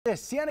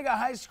this, Cienega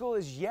High School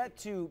is yet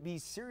to be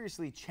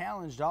seriously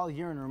challenged all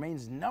year and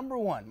remains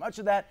 #1. Much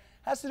of that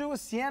has to do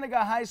with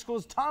Cienega High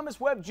School's Thomas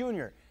Webb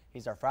Jr.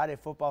 He's our Friday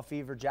Football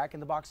Fever Jack in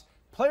the Box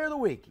Player of the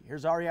Week.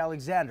 Here's Ari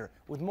Alexander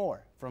with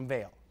more from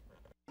Vail.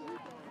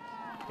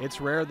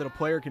 It's rare that a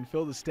player can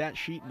fill the stat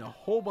sheet in a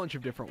whole bunch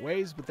of different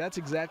ways, but that's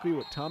exactly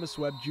what Thomas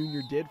Webb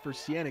Jr. did for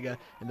Cienega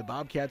in the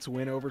Bobcats'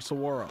 win over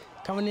Saguaro.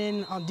 Coming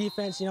in on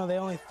defense, they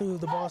only threw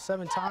the ball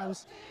 7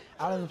 times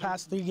out of the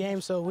past 3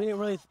 games, so we didn't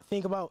really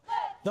think about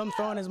them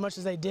throwing as much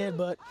as they did,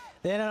 but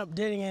they ended up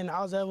getting in.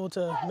 I was able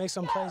to make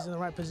some plays in the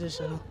right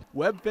position.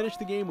 Webb finished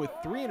the game with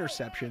 3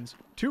 interceptions,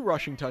 2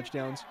 rushing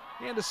touchdowns,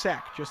 and a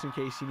sack, just in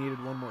case he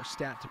needed one more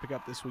stat to pick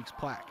up this week's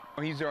plaque.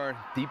 He's our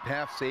deep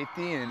half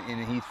safety, and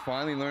he's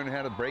finally learning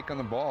how to break on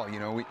the ball.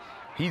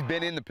 He's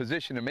been in the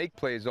position to make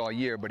plays all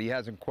year, but he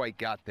hasn't quite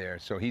got there.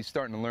 So he's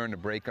starting to learn to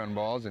break on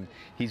balls, and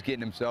he's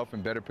getting himself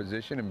in better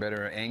position and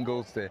better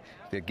angles to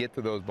get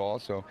to those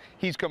balls. So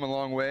he's come a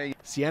long way.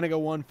 Cienega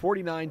won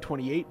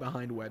 49-28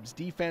 behind Webb's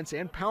defense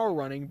and power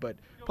running, but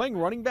playing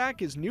running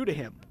back is new to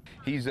him.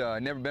 He's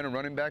never been a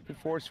running back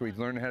before, so he's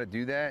learning how to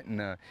do that.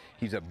 And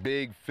he's a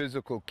big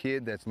physical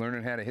kid that's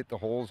learning how to hit the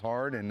holes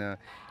hard. And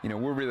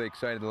we're really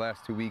excited. The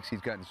last 2 weeks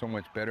he's gotten so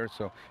much better.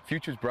 So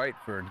future's bright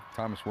for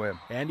Thomas Webb.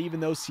 And even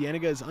though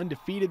Cienega is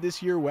undefeated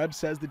this year, Webb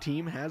says the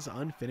team has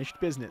unfinished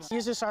business.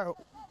 It's just our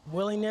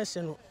willingness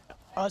and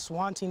us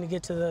wanting to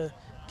get to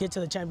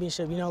the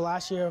championship.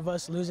 Last year of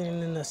us losing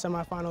in the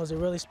semifinals, it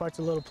really sparked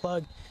a little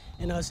plug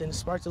in us and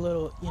sparked a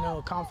little,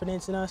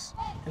 confidence in us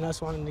and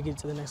us wanting to get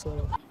to the next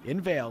level. In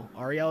Vail,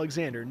 Ari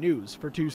Alexander, News for 2.